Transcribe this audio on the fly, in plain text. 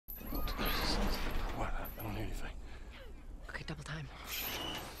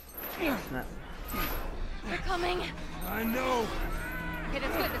Snap. They're coming. I know. Okay,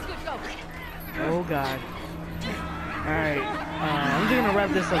 that's good, go. Oh god. Alright, I'm just gonna wrap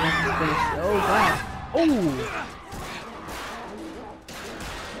this up once it's finished. Oh god. Oh!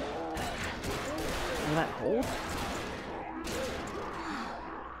 Will that hold?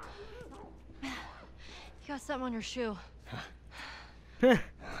 You got something on your shoe. Funny.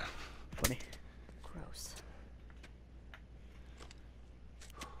 Gross.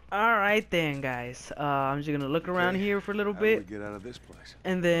 Alright then, guys. I'm just gonna look around here for a little How do we bit. get out of this place?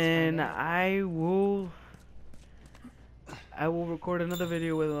 And then I will record another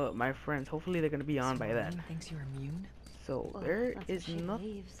video with my friends. Hopefully they're gonna be on by then. Thinks you're immune? So Well, there that's is what she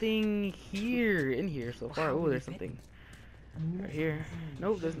nothing here in here so far. Oh, there's something right here.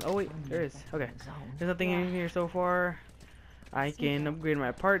 Nope, there's oh wait, there is. Okay, there's nothing in here so far. I can upgrade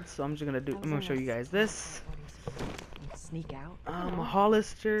my parts, so I'm just gonna show you guys this. Sneak out?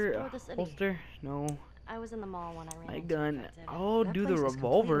 Hollister, Explore the city. holster. No, I was in the mall when I ran my into gun. infected. I'll That do the place is completely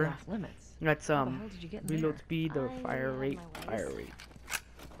revolver. off limits. That's How the hell did you get in reload there? speed, the I fire had rate, my fire ways. rate.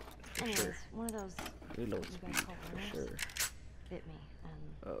 For Anyways, sure. one of those Reload you speed guys call for runners sure. bit me,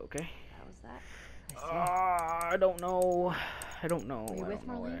 and Okay. that was that. I don't know. I don't know. Were you I with don't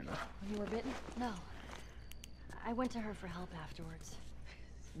know. I Marlene don't know. when you were bitten? No. I went to her for help afterwards.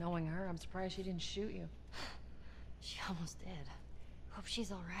 Knowing her, I'm surprised she didn't shoot you. She almost did. Hope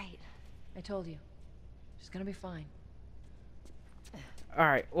she's all right. I told you. She's gonna be fine.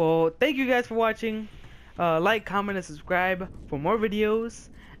 Alright, well, thank you guys for watching. Like, comment, and subscribe for more videos.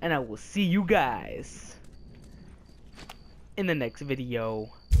 And I will see you guys in the next video.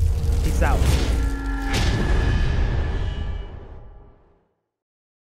 Peace out.